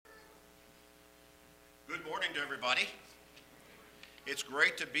Good morning to everybody. It's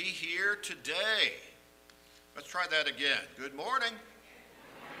great to be here today. Let's try that again. Good morning.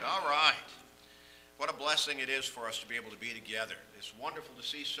 All right. What a blessing it is for us to be able to be together. It's wonderful to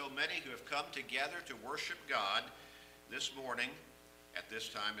see so many who have come together to worship God this morning at this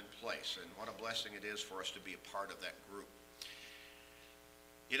time and place. And what a blessing it is for us to be a part of that group.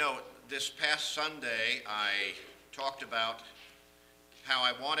 You know, this past Sunday I talked about how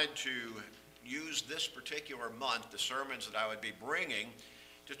I wanted to use this particular month, the sermons that I would be bringing,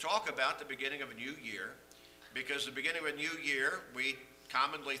 to talk about the beginning of a new year, because the beginning of a new year, we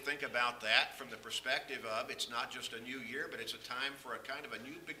commonly think about that from the perspective of it's not just a new year, but it's a time for a kind of a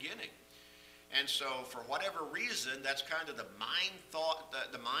new beginning. And so for whatever reason, that's kind of the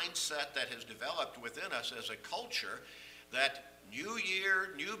mindset that has developed within us as a culture, that new year,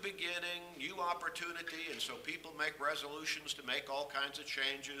 new beginning, new opportunity, and so people make resolutions to make all kinds of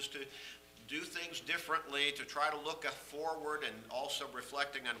changes, to do things differently, to try to look forward and also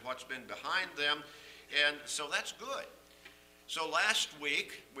reflecting on what's been behind them. And so that's good. So last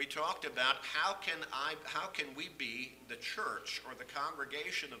week we talked about how can we be the church or the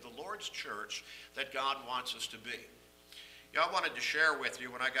congregation of the Lord's church that God wants us to be. Yeah, I wanted to share with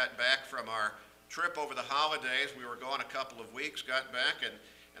you when I got back from our trip over the holidays. We were gone a couple of weeks, got back,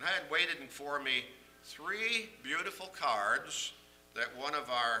 and I had waited for me 3 beautiful cards that one of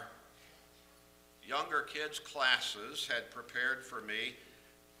our younger kids' classes had prepared for me,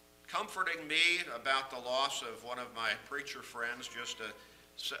 comforting me about the loss of one of my preacher friends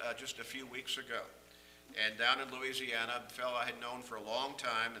just a few weeks ago. And down in Louisiana, a fellow I had known for a long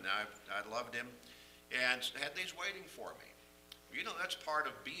time, and I loved him, and had these waiting for me. You know, that's part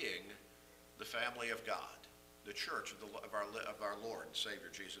of being the family of God, the church of our Lord and Savior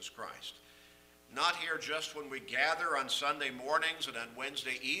Jesus Christ. Not here just when we gather on Sunday mornings and on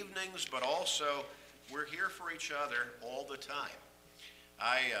Wednesday evenings, but also we're here for each other all the time.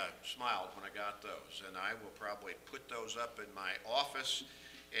 I smiled when I got those, and I will probably put those up in my office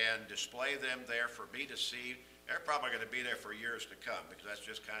and display them there for me to see. They're probably going to be there for years to come, because that's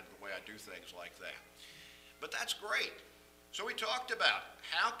just kind of the way I do things like that. But that's great. So we talked about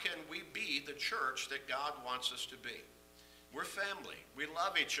how can we be the church that God wants us to be. We're family. We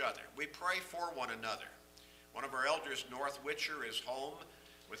love each other. We pray for one another. One of our elders, North Witcher, is home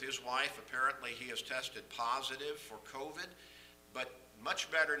with his wife. Apparently he has tested positive for COVID, but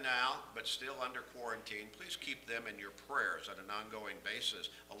much better now, but still under quarantine. Please keep them in your prayers on an ongoing basis,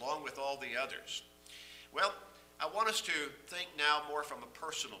 along with all the others. Well, I want us to think now more from a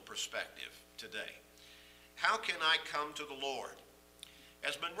personal perspective today. How can I come to the Lord?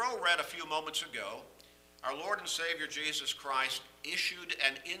 As Monroe read a few moments ago, our Lord and Savior Jesus Christ issued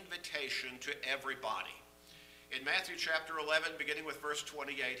an invitation to everybody. In Matthew chapter 11, beginning with verse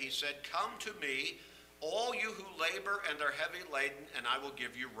 28, he said, "Come to me, all you who labor and are heavy laden, and I will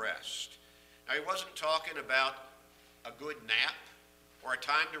give you rest." Now, he wasn't talking about a good nap or a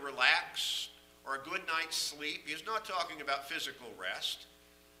time to relax or a good night's sleep. He's not talking about physical rest,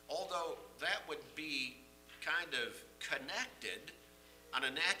 although that would be kind of connected on a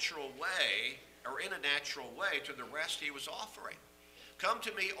natural way, or in a natural way, to the rest he was offering. "Come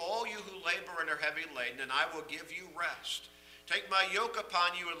to me, all you who labor and are heavy laden, and I will give you rest. Take my yoke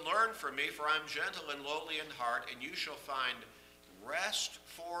upon you and learn from me, for I am gentle and lowly in heart, and you shall find rest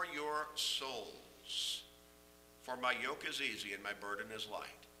for your souls. For my yoke is easy and my burden is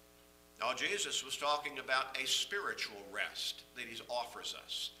light." Now, Jesus was talking about a spiritual rest that he offers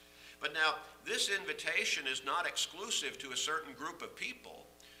us. But now, this invitation is not exclusive to a certain group of people,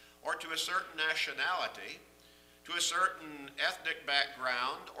 or to a certain nationality, to a certain ethnic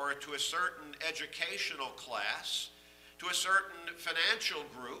background, or to a certain educational class, to a certain financial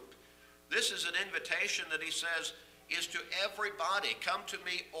group. This is an invitation that he says is to everybody. "Come to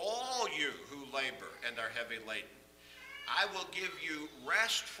me, all you who labor and are heavy laden. I will give you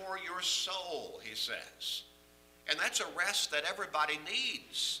rest for your soul," he says. And that's a rest that everybody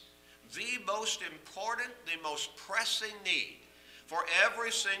needs. The most important, the most pressing need for every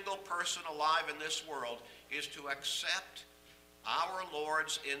single person alive in this world is to accept our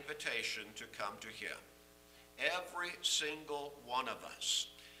Lord's invitation to come to him. Every single one of us.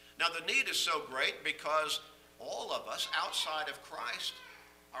 Now, the need is so great because all of us outside of Christ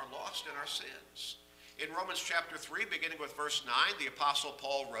are lost in our sins. In Romans chapter 3, beginning with verse 9, the Apostle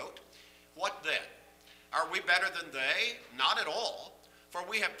Paul wrote, "What then? Are we better than they? Not at all. For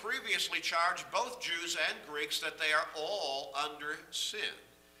we have previously charged both Jews and Greeks that they are all under sin.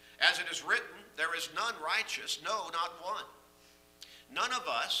 As it is written, there is none righteous, no, not one." None of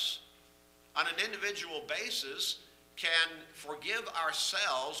us, on an individual basis, can forgive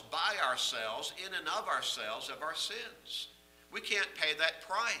ourselves by ourselves, in and of ourselves, of our sins. We can't pay that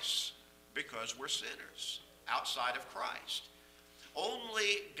price because we're sinners outside of Christ.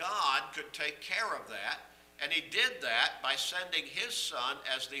 Only God could take care of that, and he did that by sending his Son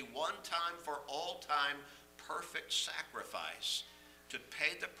as the one-time for all time perfect sacrifice to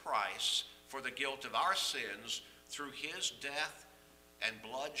pay the price for the guilt of our sins through his death and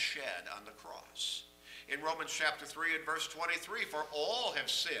blood shed on the cross. In Romans chapter 3 and verse 23, for all have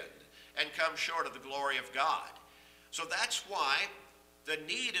sinned and come short of the glory of God. So that's why the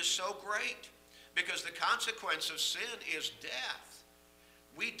need is so great, because the consequence of sin is death.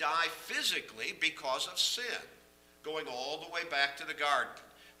 We die physically because of sin, going all the way back to the garden,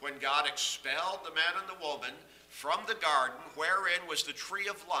 when God expelled the man and the woman from the garden, wherein was the tree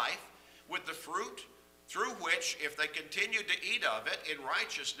of life, with the fruit through which, if they continued to eat of it in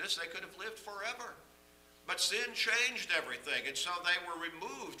righteousness, they could have lived forever. But sin changed everything, and so they were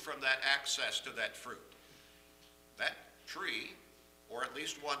removed from that access to that fruit. That tree, or at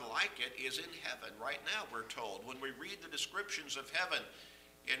least one like it, is in heaven right now, we're told, when we read the descriptions of heaven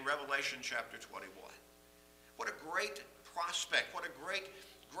in Revelation chapter 21. What a great prospect, what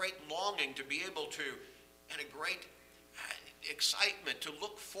a great longing to be able to, and a great excitement to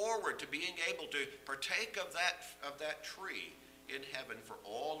look forward to being able to partake of that tree in heaven for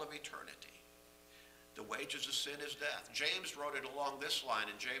all of eternity. The wages of sin is death. James wrote it along this line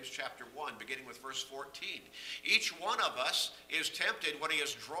in James chapter 1, beginning with verse 14. Each one of us is tempted when he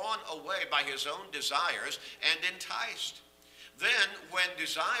is drawn away by his own desires and enticed. Then, when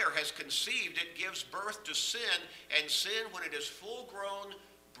desire has conceived, it gives birth to sin, and sin, when it is full grown,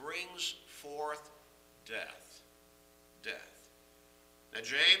 brings forth death. Death. Now,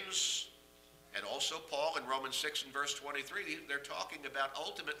 James and also Paul in Romans 6 and verse 23, they're talking about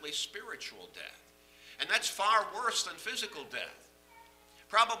ultimately spiritual death. And that's far worse than physical death.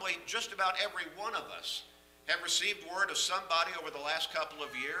 Probably just about every one of us have received word of somebody over the last couple of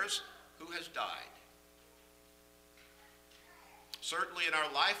years who has died. Certainly in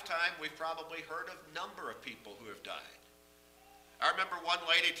our lifetime, we've probably heard of a number of people who have died. I remember one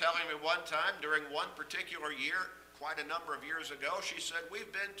lady telling me one time during one particular year, quite a number of years ago, she said,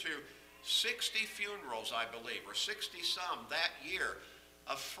 we've been to 60 funerals, I believe, or 60 some that year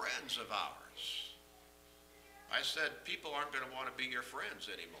of friends of ours. I said, people aren't going to want to be your friends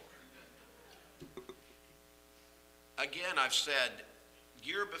anymore. Again, I've said,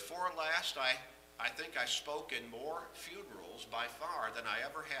 year before last, I think I spoke in more funerals by far than I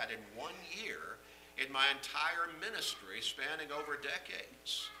ever had in 1 year in my entire ministry spanning over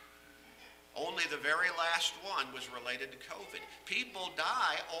decades. Only the very last one was related to COVID. People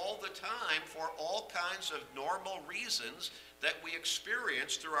die all the time for all kinds of normal reasons that we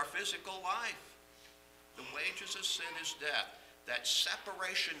experience through our physical life. The wages of sin is death. That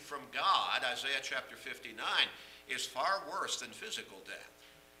separation from God, Isaiah chapter 59, is far worse than physical death.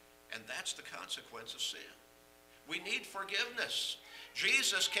 And that's the consequence of sin. We need forgiveness.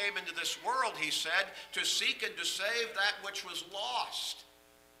 Jesus came into this world, he said, to seek and to save that which was lost.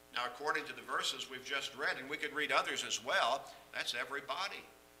 Now, according to the verses we've just read, and we could read others as well, that's everybody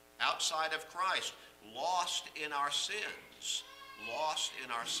outside of Christ, lost in our sins. Lost in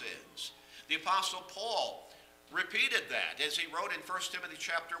our sins. The Apostle Paul repeated that as he wrote in 1 Timothy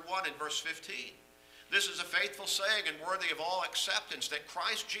chapter 1 and verse 15. This is a faithful saying and worthy of all acceptance, that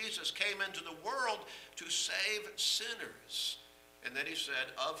Christ Jesus came into the world to save sinners. And then he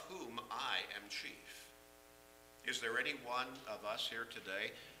said, of whom I am chief. Is there any one of us here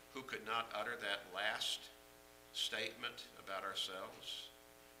today who could not utter that last statement about ourselves?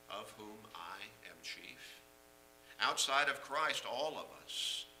 Of whom I am chief. Outside of Christ, all of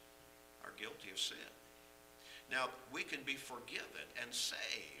us are guilty of sin. Now, we can be forgiven and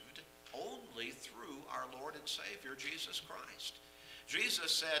saved only through our Lord and Savior, Jesus Christ.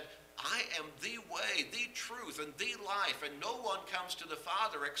 Jesus said, I am the way, the truth, and the life, and no one comes to the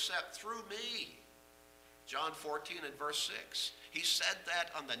Father except through me. John 14 and verse 6. He said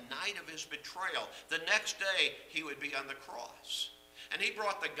that on the night of his betrayal. The next day, he would be on the cross. And he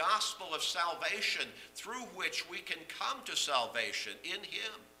brought the gospel of salvation through which we can come to salvation in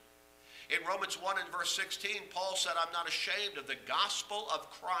him. In Romans 1 and verse 16, Paul said, I'm not ashamed of the gospel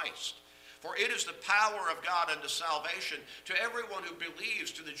of Christ, for it is the power of God unto salvation to everyone who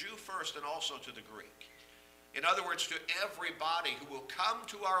believes, to the Jew first and also to the Greek. In other words, to everybody who will come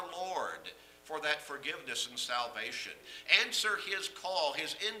to our Lord for that forgiveness and salvation. Answer his call,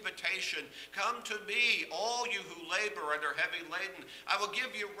 his invitation. Come to me, all you who labor and are heavy laden. I will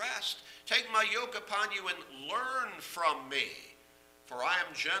give you rest. Take my yoke upon you and learn from me. For I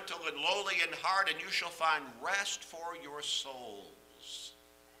am gentle and lowly in heart, and you shall find rest for your souls.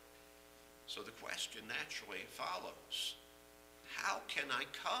 So the question naturally follows, how can I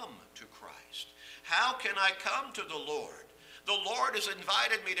come to Christ? How can I come to the Lord? The Lord has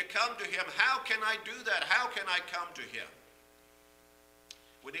invited me to come to him. How can I do that? How can I come to him?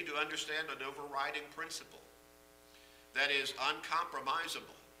 We need to understand an overriding principle that is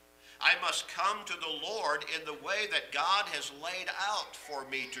uncompromisable. I must come to the Lord in the way that God has laid out for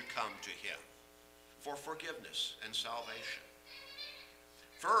me to come to him for forgiveness and salvation.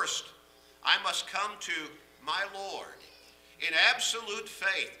 First, I must come to my Lord in absolute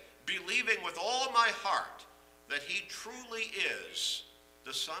faith, believing with all my heart that he truly is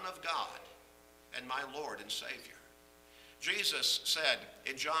the Son of God and my Lord and Savior. Jesus said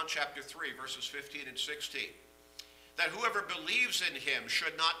in John chapter 3, verses 15 and 16, that whoever believes in him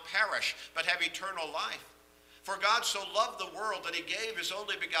should not perish, but have eternal life. For God so loved the world that he gave his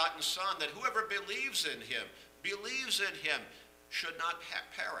only begotten Son, that whoever believes in him should not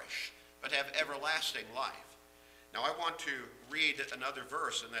perish, but have everlasting life. Now I want to read another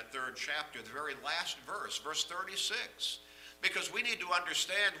verse in that third chapter, the very last verse, verse 36, because we need to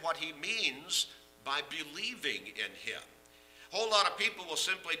understand what he means by believing in him. A whole lot of people will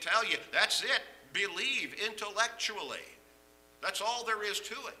simply tell you, that's it, believe intellectually. That's all there is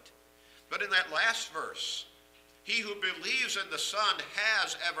to it. But in that last verse, he who believes in the Son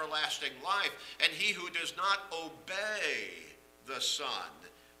has everlasting life, and he who does not obey the Son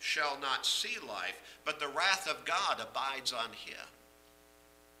shall not see life, but the wrath of God abides on him.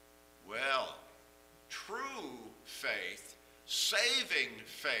 Well, true faith, saving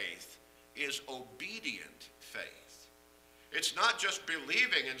faith, is obedient faith. It's not just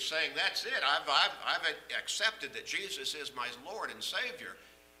believing and saying, that's it, I've accepted that Jesus is my Lord and Savior.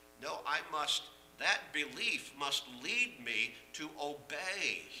 No, that belief must lead me to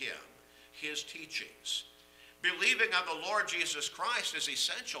obey him, his teachings. Believing on the Lord Jesus Christ is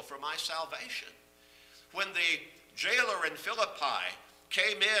essential for my salvation. When the jailer in Philippi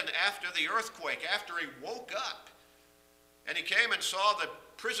came in after the earthquake, after he woke up, and he came and saw the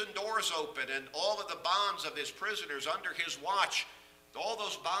prison doors open and all of the bonds of his prisoners under his watch, all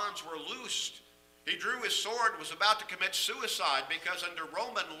those bonds were loosed. He drew his sword and was about to commit suicide because under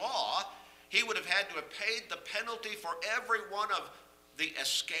Roman law, he would have had to have paid the penalty for every one of the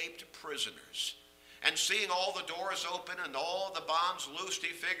escaped prisoners. And seeing all the doors open and all the bonds loosed,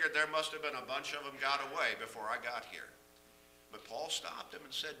 he figured there must have been a bunch of them got away before I got here. But Paul stopped him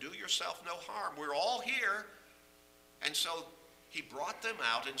and said, do yourself no harm. We're all here. And so he brought them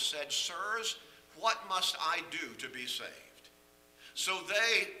out and said, sirs, what must I do to be saved? So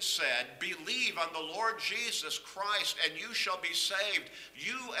they said, believe on the Lord Jesus Christ, and you shall be saved,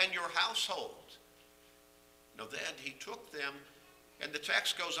 you and your household. Now then he took them, and the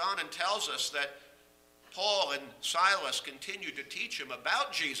text goes on and tells us that Paul and Silas continued to teach him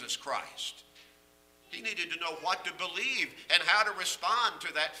about Jesus Christ. He needed to know what to believe and how to respond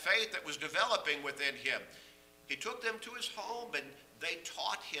to that faith that was developing within him. He took them to his home, and they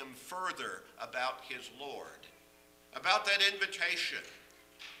taught him further about his Lord, about that invitation.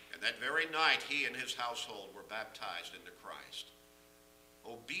 And that very night, he and his household were baptized into Christ.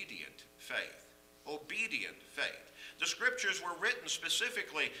 Obedient faith. Obedient faith. The scriptures were written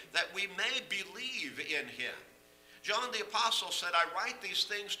specifically that we may believe in him. John the Apostle said, I write these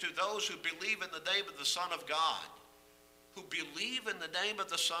things to those who believe in the name of the Son of God. Who believe in the name of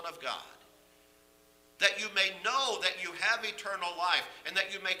the Son of God. That you may know that you have eternal life, and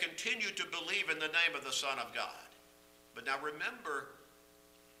that you may continue to believe in the name of the Son of God. But now remember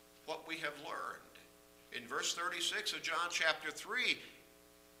what we have learned. In verse 36 of John chapter 3,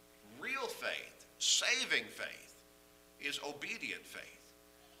 real faith, saving faith, is obedient faith.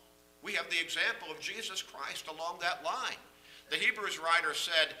 We have the example of Jesus Christ along that line. The Hebrews writer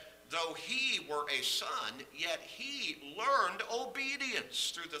said, though he were a son, yet he learned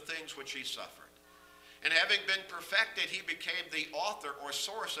obedience through the things which he suffered. And having been perfected, he became the author or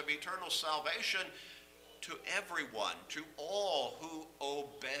source of eternal salvation to everyone, to all who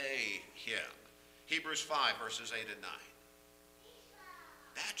obey him. Hebrews 5, verses 8 and 9.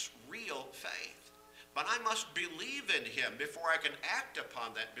 That's real faith. But I must believe in him before I can act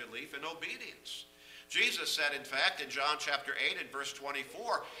upon that belief in obedience. Jesus said, in fact, in John chapter 8 and verse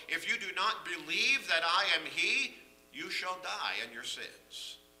 24, if you do not believe that I am he, you shall die in your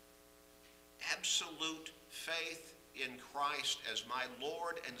sins. Absolute faith in Christ as my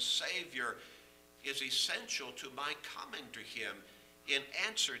Lord and Savior is essential to my coming to him in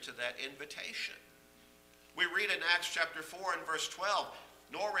answer to that invitation. We read in Acts chapter 4 and verse 12,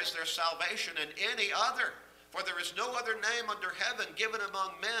 nor is there salvation in any other, For there is no other name under heaven given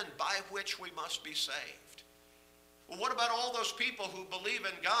among men by which we must be saved. Well, what about all those people who believe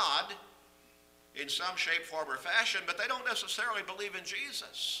in God in some shape, form, or fashion, but they don't necessarily believe in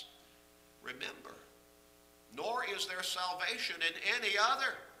Jesus? Remember, nor is there salvation in any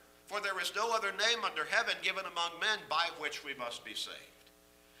other, for there is no other name under heaven given among men by which we must be saved.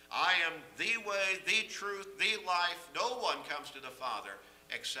 I am the way, the truth, the life. No one comes to the Father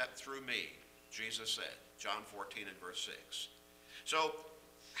except through me, Jesus said, John 14 and verse 6. So,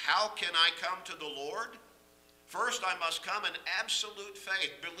 how can I come to the Lord? First, I must come in absolute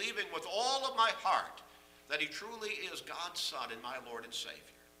faith, believing with all of my heart that he truly is God's Son and my Lord and Savior.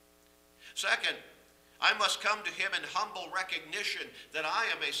 Second, I must come to him in humble recognition that I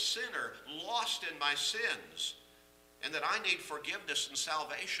am a sinner, lost in my sins, and that I need forgiveness and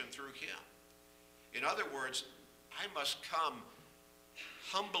salvation through him. In other words, I must come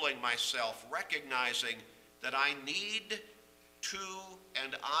humbling myself, recognizing that I need to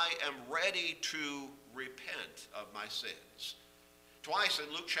and I am ready to repent of my sins. Twice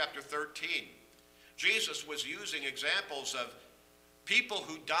in Luke chapter 13, Jesus was using examples of people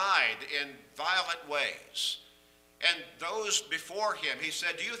who died in violent ways. And those before him, he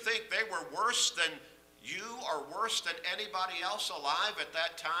said, do you think they were worse than you or worse than anybody else alive at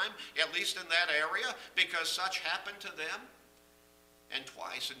that time, at least in that area, because such happened to them? And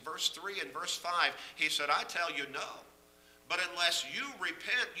twice, in verse 3 and verse 5, he said, I tell you no. But unless you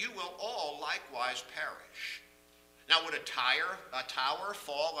repent, you will all likewise perish. Now, would a tower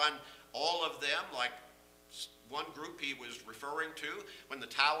fall on all of them like one group he was referring to when the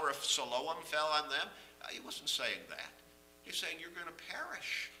Tower of Siloam fell on them? He wasn't saying that. He's saying you're going to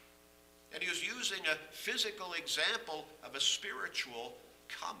perish. And he was using a physical example of a spiritual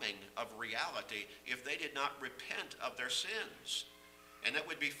coming of reality if they did not repent of their sins. And that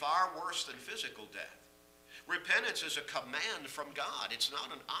would be far worse than physical death. Repentance is a command from God. It's not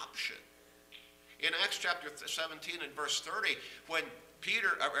an option. In Acts chapter 17 and verse 30, when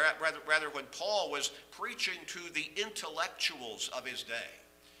when Paul was preaching to the intellectuals of his day,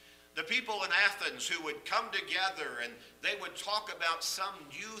 the people in Athens who would come together and they would talk about some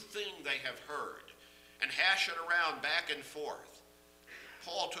new thing they have heard and hash it around back and forth.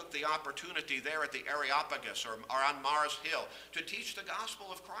 Paul took the opportunity there at the Areopagus or on Mars Hill to teach the gospel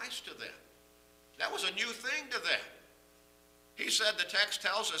of Christ to them. That was a new thing to them. He said, the text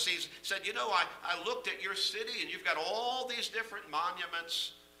tells us, he said, you know, I looked at your city and you've got all these different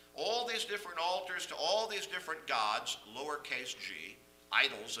monuments, all these different altars to all these different gods, lowercase g,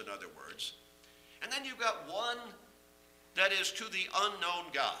 idols in other words. And then you've got one that is to the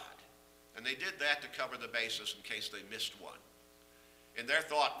unknown God. And they did that to cover the bases in case they missed one. In their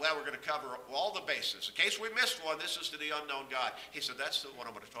thought, well, we're going to cover all the bases. In case we missed one, this is to the unknown God. He said, that's the one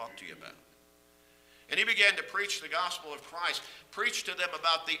I'm going to talk to you about. And he began to preach the gospel of Christ, preach to them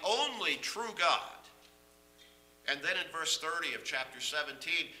about the only true God. And then in verse 30 of chapter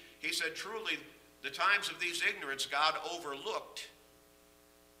 17, he said, truly, the times of these ignorance God overlooked,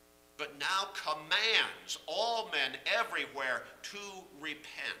 but now commands all men everywhere to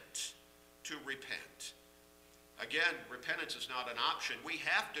repent. To repent. Again, repentance is not an option. We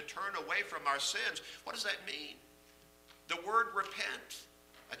have to turn away from our sins. What does that mean? The word repent,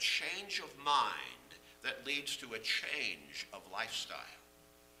 a change of mind that leads to a change of lifestyle,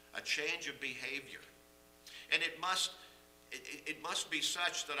 a change of behavior. And it must be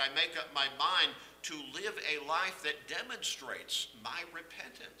such that I make up my mind to live a life that demonstrates my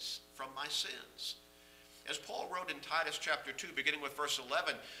repentance from my sins. As Paul wrote in Titus chapter 2, beginning with verse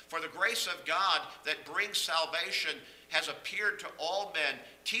 11, for the grace of God that brings salvation has appeared to all men,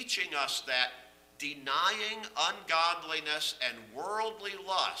 teaching us that denying ungodliness and worldly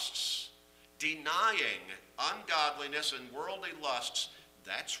lusts, denying ungodliness and worldly lusts,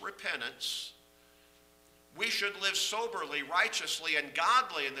 that's repentance. We should live soberly, righteously, and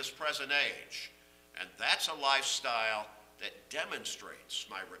godly in this present age. And that's a lifestyle that demonstrates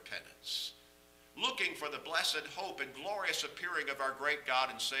my repentance. Looking for the blessed hope and glorious appearing of our great God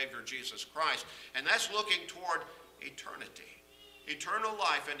and Savior Jesus Christ. And that's looking toward eternity, eternal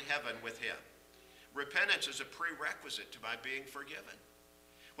life in heaven with him. Repentance is a prerequisite to my being forgiven.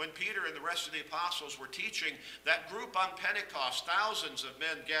 When Peter and the rest of the apostles were teaching that group on Pentecost, thousands of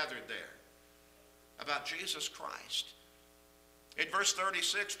men gathered there about Jesus Christ. In verse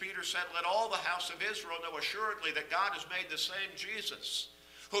 36, Peter said, let all the house of Israel know assuredly that God has made the same Jesus,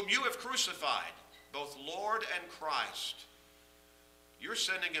 whom you have crucified, both Lord and Christ. You're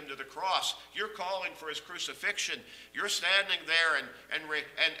sending him to the cross. You're calling for his crucifixion. You're standing there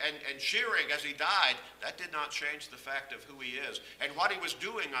and cheering as he died. That did not change the fact of who he is and what he was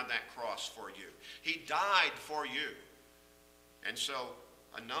doing on that cross for you. He died for you. And so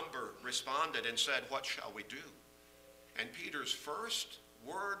a number responded and said, what shall we do? And Peter's first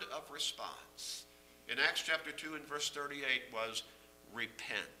word of response in Acts chapter 2 and verse 38 was,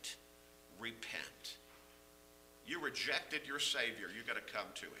 repent. Repent. You rejected your Savior. You've got to come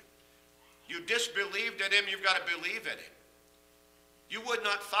to him. You disbelieved in him. You've got to believe in him. You would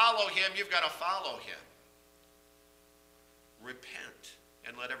not follow him. You've got to follow him. Repent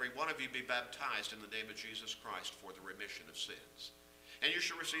and let every one of you be baptized in the name of Jesus Christ for the remission of sins. And you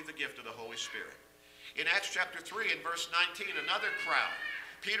shall receive the gift of the Holy Spirit. In Acts chapter 3 and verse 19, another crowd,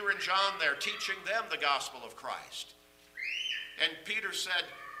 Peter and John there teaching them the gospel of Christ. And Peter said,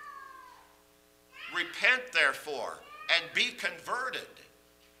 repent therefore and be converted,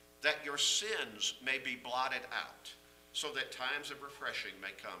 that your sins may be blotted out, so that times of refreshing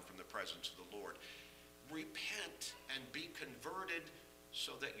may come from the presence of the Lord. Repent and be converted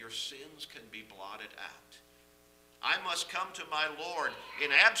so that your sins can be blotted out. I must come to my Lord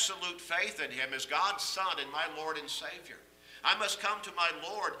in absolute faith in him as God's Son and my Lord and Savior. I must come to my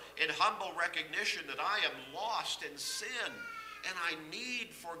Lord in humble recognition that I am lost in sin and I need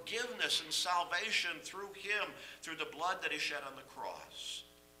forgiveness and salvation through him, through the blood that he shed on the cross.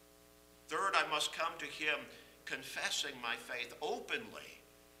 Third, I must come to him confessing my faith openly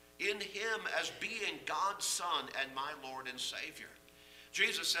in him as being God's Son and my Lord and Savior.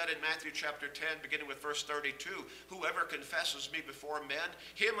 Jesus said in Matthew chapter 10, beginning with verse 32, whoever confesses me before men,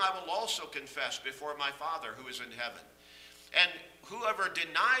 him I will also confess before my Father who is in heaven. And whoever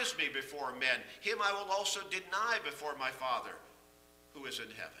denies me before men, him I will also deny before my Father who is in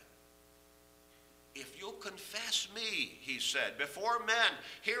heaven. If you'll confess me, he said, before men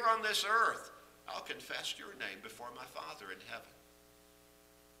here on this earth, I'll confess your name before my Father in heaven.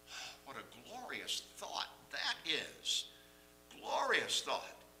 What a glorious thought that is. Glorious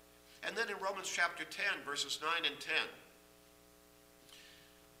thought. And then in Romans chapter 10, verses 9 and 10,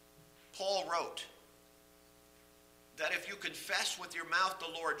 Paul wrote that if you confess with your mouth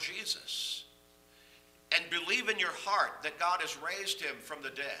the Lord Jesus and believe in your heart that God has raised him from the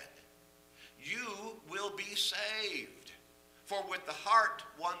dead, you will be saved. For with the heart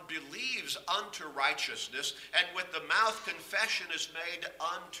one believes unto righteousness, and with the mouth confession is made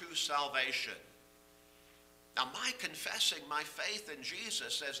unto salvation. Now, my confessing my faith in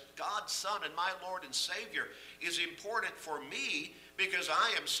Jesus as God's Son and my Lord and Savior is important for me because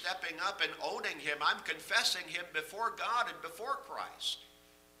I am stepping up and owning him. I'm confessing him before God and before Christ.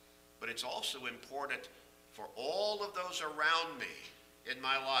 But it's also important for all of those around me in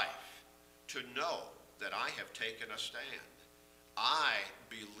my life to know that I have taken a stand. I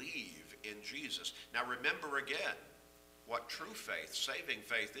believe in Jesus. Now, remember again what true faith, saving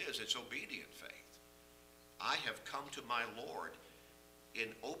faith is. It's obedient faith. I have come to my Lord in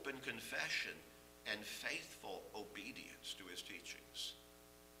open confession and faithful obedience to his teachings.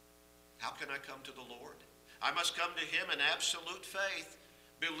 How can I come to the Lord? I must come to him in absolute faith,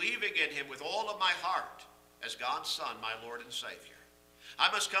 believing in him with all of my heart as God's Son, my Lord and Savior.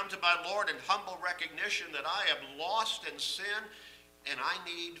 I must come to my Lord in humble recognition that I am lost in sin and I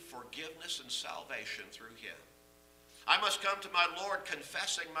need forgiveness and salvation through him. I must come to my Lord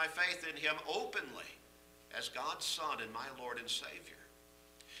confessing my faith in him openly as God's Son and my Lord and Savior.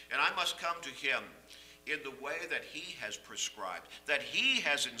 And I must come to him in the way that he has prescribed, that he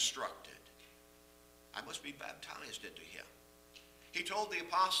has instructed. I must be baptized into him. He told the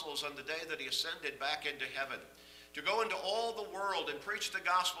apostles on the day that he ascended back into heaven to go into all the world and preach the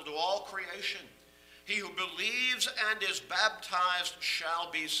gospel to all creation. He who believes and is baptized shall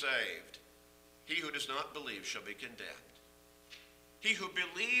be saved. He who does not believe shall be condemned. He who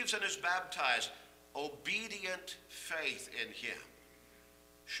believes and is baptized, obedient faith in him,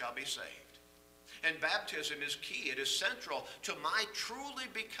 shall be saved. And baptism is key. It is central to my truly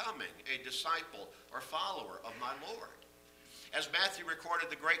becoming a disciple or follower of my Lord. As Matthew recorded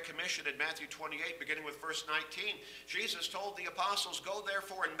the Great Commission in Matthew 28, beginning with verse 19, Jesus told the apostles, go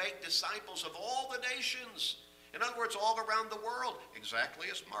therefore and make disciples of all the nations. In other words, all around the world, exactly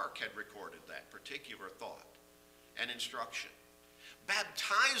as Mark had recorded that particular thought and instruction.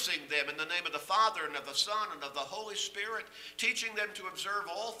 Baptizing them in the name of the Father and of the Son and of the Holy Spirit, teaching them to observe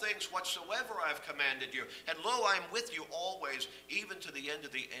all things whatsoever I have commanded you. And lo, I am with you always, even to the end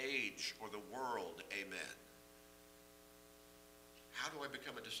of the age or the world. Amen. How do I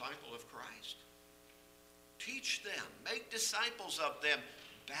become a disciple of Christ? Teach them, make disciples of them,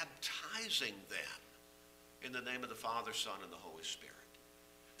 baptizing them in the name of the Father, Son, and the Holy Spirit.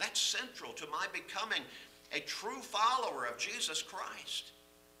 That's central to my becoming a true follower of Jesus Christ.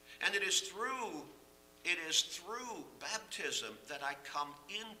 And it is through baptism that I come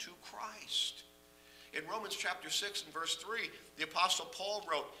into Christ. In Romans chapter 6 and verse 3, the Apostle Paul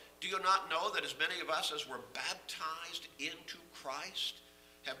wrote, "Do you not know that as many of us as were baptized into Christ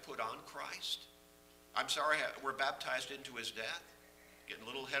have put on Christ?" We're baptized into his death. Getting a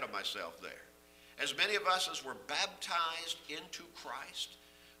little ahead of myself there. As many of us as were baptized into Christ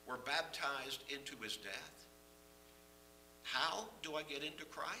were baptized into his death. How do I get into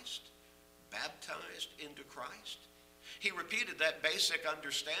Christ? Baptized into Christ. He repeated that basic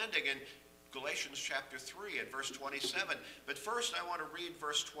understanding in Galatians chapter 3 and verse 27. But first I want to read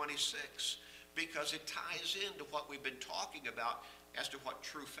verse 26 because it ties into what we've been talking about as to what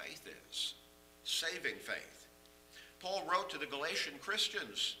true faith is. Saving faith. Paul wrote to the Galatian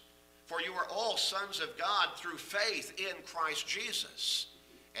Christians, "For you are all sons of God through faith in Christ Jesus."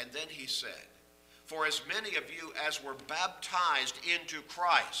 And then he said, "For as many of you as were baptized into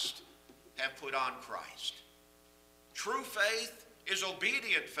Christ have put on Christ." True faith is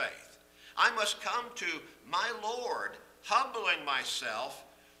obedient faith. I must come to my Lord, humbling myself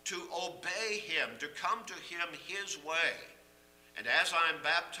to obey him, to come to him his way. And as I am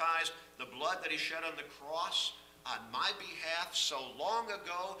baptized, the blood that he shed on the cross on my behalf so long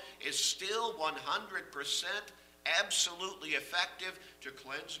ago is still 100% absolutely effective to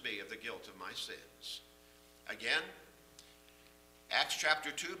cleanse me of the guilt of my sins. Again, Acts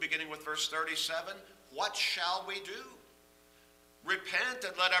chapter 2, beginning with verse 37, what shall we do? Repent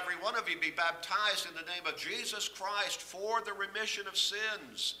and let every one of you be baptized in the name of Jesus Christ for the remission of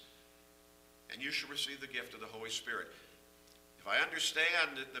sins, and you shall receive the gift of the Holy Spirit. If I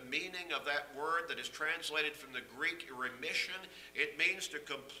understand the meaning of that word that is translated from the Greek remission, it means to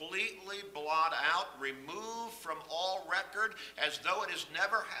completely blot out, remove from all record, as though it has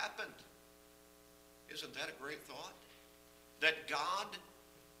never happened. Isn't that a great thought? That God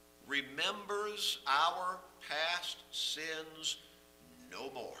remembers our past sins no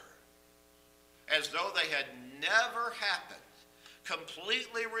more. As though they had never happened,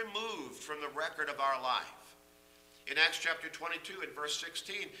 completely removed from the record of our life. In Acts chapter 22 and verse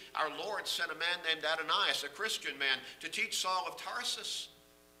 16, our Lord sent a man named Ananias, a Christian man, to teach Saul of Tarsus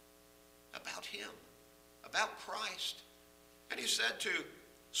about him, about Christ. And he said to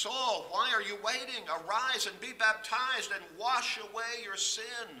Saul, "Why are you waiting? Arise and be baptized and wash away your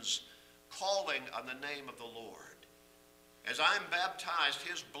sins, calling on the name of the Lord. As I am baptized,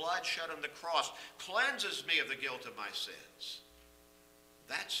 his blood shed on the cross cleanses me of the guilt of my sins."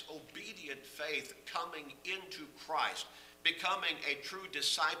 That's obedient faith coming into Christ, becoming a true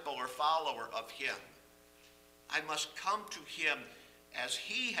disciple or follower of him. I must come to him as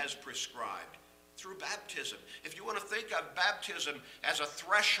he has prescribed through baptism. If you want to think of baptism as a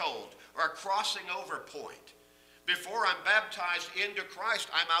threshold or a crossing over point, before I'm baptized into Christ,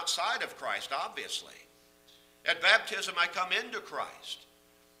 I'm outside of Christ, obviously. At baptism, I come into Christ.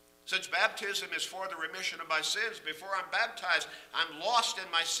 Since baptism is for the remission of my sins, before I'm baptized, I'm lost in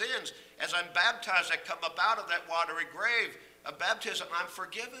my sins. As I'm baptized, I come up out of that watery grave of baptism. I'm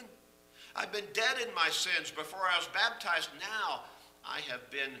forgiven. I've been dead in my sins before I was baptized. Now I have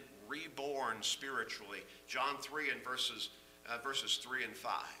been reborn spiritually. John 3 and verses 3 and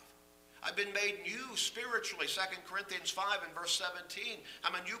 5. I've been made new spiritually. 2 Corinthians 5 and verse 17.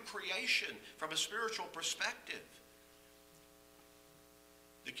 I'm a new creation from a spiritual perspective.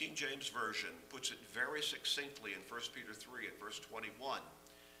 The King James Version puts it very succinctly in 1 Peter 3 and verse 21.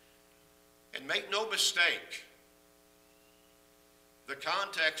 And make no mistake, the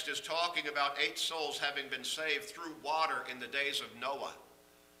context is talking about 8 souls having been saved through water in the days of Noah.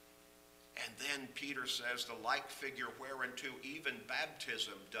 And then Peter says, the like figure whereunto even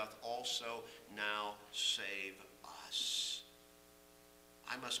baptism doth also now save us.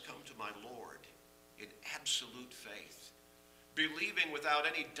 I must come to my Lord in absolute faith, believing without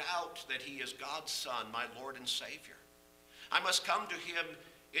any doubt that he is God's Son, my Lord and Savior. I must come to him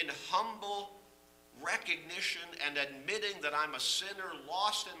in humble recognition and admitting that I'm a sinner,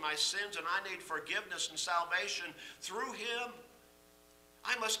 lost in my sins, and I need forgiveness and salvation through him.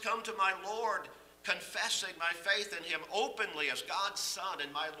 I must come to my Lord confessing my faith in him openly as God's Son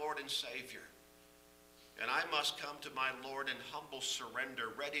and my Lord and Savior. And I must come to my Lord in humble surrender,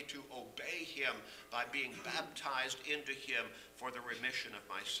 ready to obey him by being baptized into him for the remission of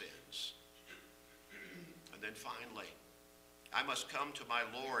my sins. And then finally, I must come to my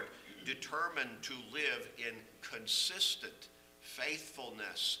Lord determined to live in consistent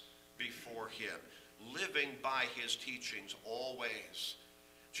faithfulness before him, living by his teachings always.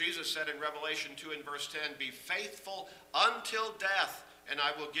 Jesus said in Revelation 2 and verse 10, be faithful until death, and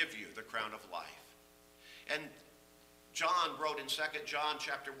I will give you the crown of life. And John wrote in 2 John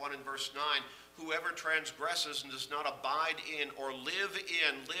chapter 1 and verse 9, whoever transgresses and does not abide in or live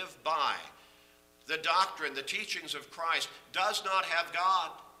by the doctrine, the teachings of Christ, does not have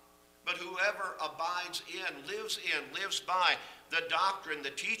God. But whoever abides lives by the doctrine,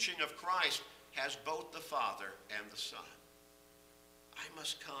 the teaching of Christ, has both the Father and the Son. I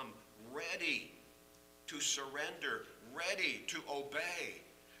must come ready to surrender, ready to obey,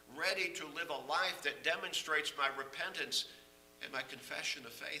 ready to live a life that demonstrates my repentance and my confession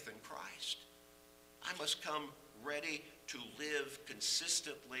of faith in Christ. I must come ready to live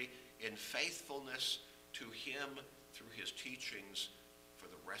consistently in faithfulness to him through his teachings for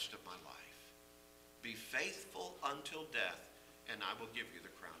the rest of my life. Be faithful until death, and I will give you the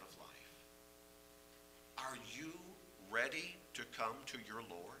crown of life. Are you ready to come to your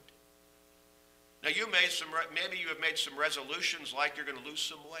Lord? Now maybe you have made some resolutions like you're going to lose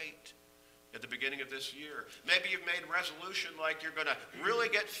some weight at the beginning of this year. Maybe you've made a resolution like you're going to really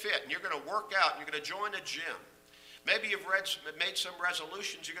get fit and you're going to work out and you're going to join a gym. Maybe you've made some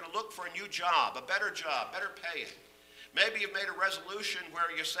resolutions. You're going to look for a new job, better paying. Maybe you've made a resolution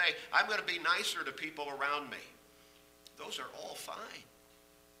where you say, I'm going to be nicer to people around me. Those are all fine.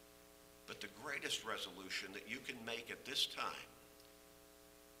 But the greatest resolution that you can make at this time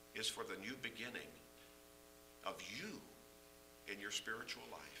is for the new beginning of you in your spiritual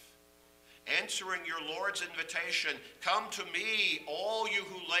life. Answering your Lord's invitation, come to me, all you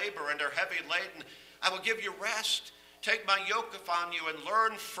who labor and are heavy laden. I will give you rest. Take my yoke upon you and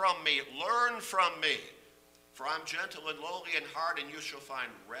learn from me. Learn from me. For I'm gentle and lowly in heart, and you shall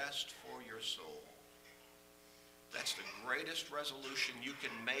find rest for your soul. That's the greatest resolution you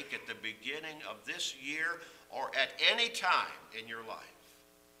can make at the beginning of this year or at any time in your life.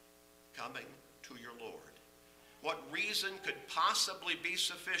 Coming to your Lord. What reason could possibly be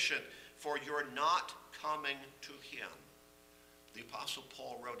sufficient for your not coming to him? The Apostle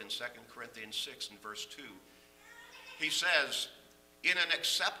Paul wrote in 2 Corinthians 6 and verse 2, he says, in an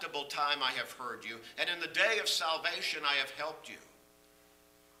acceptable time I have heard you, and in the day of salvation I have helped you.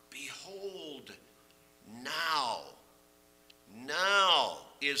 Behold, now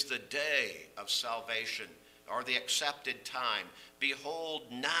is the day of salvation, or the accepted time. Behold,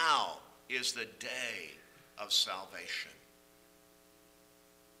 now is the day of salvation.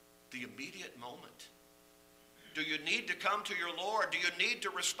 The immediate moment. Do you need to come to your Lord? Do you need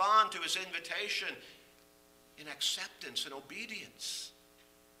to respond to his invitation in acceptance and obedience?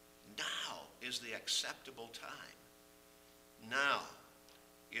 Now is the acceptable time. Now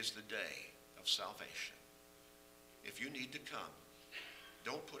is the day of salvation. If you need to come,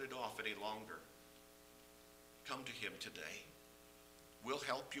 don't put it off any longer. Come to him today. We'll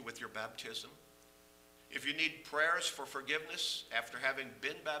help you with your baptism. If you need prayers for forgiveness after having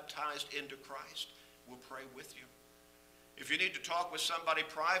been baptized into Christ, we'll pray with you. If you need to talk with somebody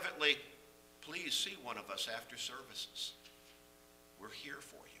privately, please see one of us after services. We're here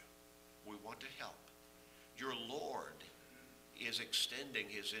for you. We want to help. Your Lord is extending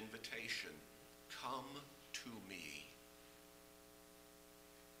his invitation. Come to me.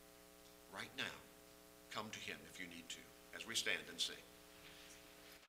 Right now, come to him if you need to, as we stand and sing.